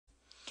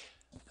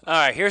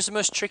Alright, here's the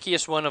most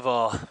trickiest one of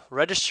all.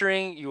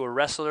 Registering your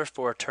wrestler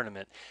for a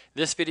tournament.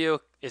 This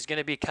video is going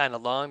to be kind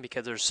of long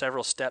because there's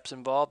several steps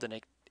involved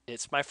and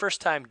it's my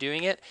first time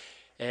doing it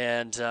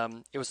and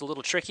it was a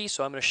little tricky,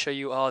 so I'm going to show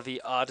you all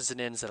the odds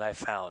and ends that I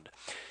found.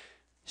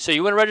 So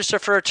you want to register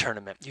for a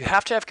tournament. You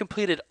have to have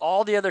completed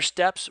all the other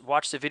steps,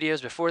 watch the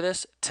videos before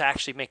this, to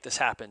actually make this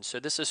happen. So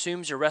this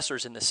assumes your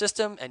wrestler's in the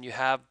system and you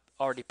have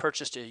already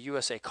purchased a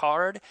USA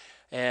card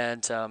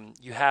and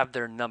you have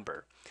their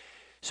number.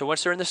 So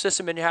once they're in the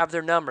system and you have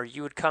their number,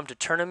 you would come to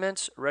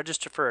tournaments,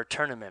 register for a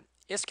tournament.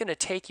 It's going to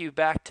take you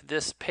back to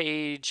this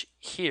page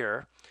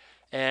here,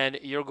 and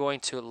you're going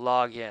to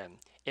log in.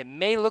 It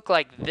may look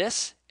like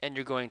this, and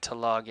you're going to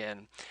log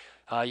in.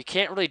 You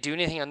can't really do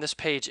anything on this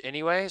page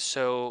anyway,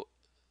 so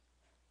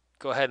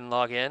go ahead and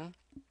log in.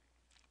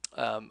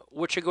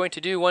 What you're going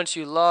to do once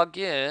you log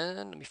in,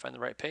 let me find the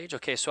right page.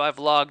 Okay, so I've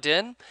logged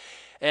in.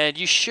 And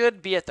you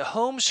should be at the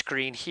home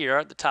screen here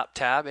at the top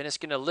tab, and it's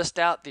going to list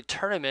out the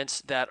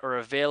tournaments that are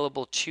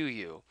available to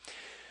you.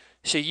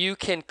 So you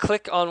can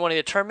click on one of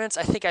the tournaments.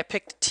 I think I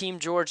picked Team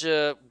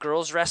Georgia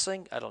Girls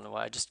Wrestling. I don't know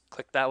why, I just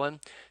clicked that one.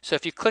 So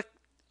if you click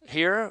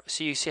here,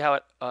 so you see how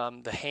it,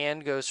 the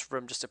hand goes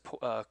from just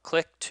a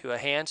click to a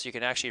hand, so you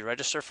can actually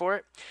register for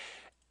it.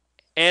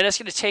 And it's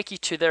going to take you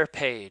to their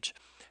page.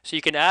 So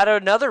you can add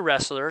another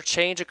wrestler,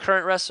 change a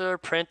current wrestler,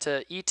 print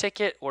an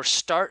e-ticket, or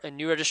start a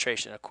new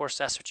registration. Of course,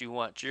 that's what you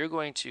want. You're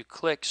going to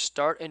click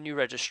Start a New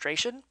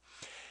Registration.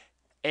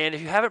 And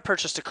if you haven't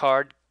purchased a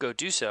card, go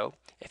do so.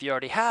 If you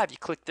already have, you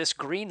click this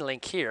green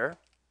link here,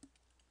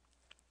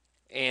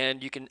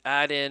 and you can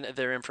add in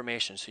their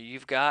information. So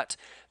you've got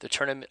the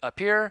tournament up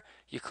here.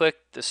 You click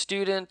the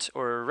student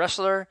or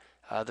wrestler,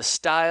 the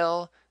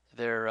style,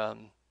 their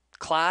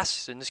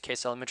class, in this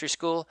case elementary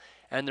school,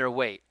 and their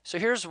weight. So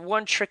here's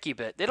one tricky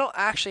bit. They don't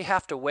actually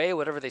have to weigh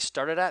whatever they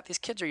started at. These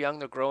kids are young,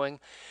 they're growing.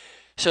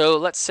 So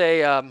let's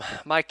say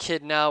my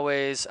kid now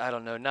weighs, I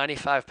don't know,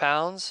 95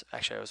 pounds.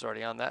 Actually, I was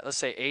already on that. Let's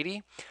say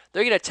 80.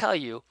 They're going to tell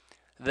you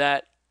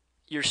that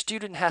your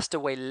student has to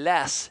weigh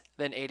less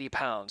than 80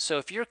 pounds. So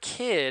if your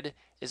kid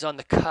is on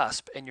the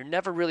cusp and you're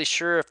never really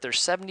sure if they're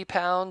 70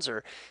 pounds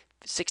or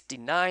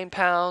 69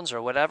 pounds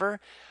or whatever,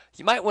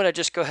 you might want to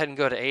just go ahead and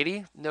go to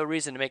 80. No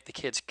reason to make the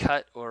kids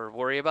cut or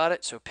worry about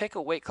it. So pick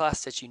a weight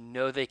class that you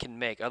know they can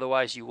make.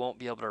 Otherwise, you won't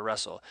be able to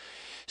wrestle.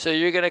 So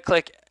you're going to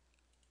click,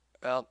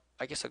 well,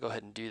 I guess I'll go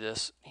ahead and do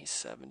this. He's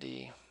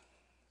 70.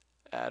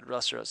 Add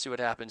wrestler. Let's see what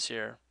happens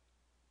here.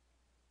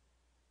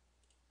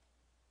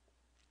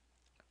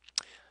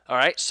 All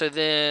right, so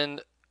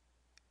then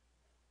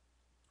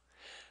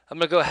I'm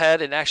going to go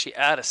ahead and actually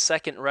add a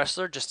second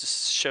wrestler just to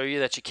show you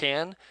that you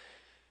can.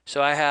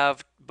 So I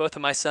have both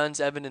of my sons,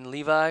 Evan and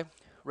Levi,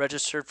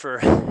 registered for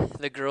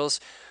the girls'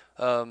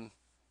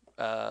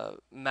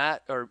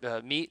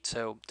 meet,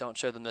 so don't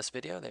show them this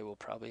video. They will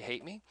probably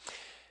hate me.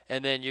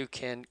 And then you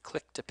can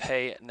click to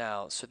pay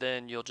now. So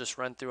then you'll just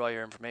run through all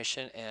your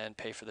information and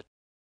pay for the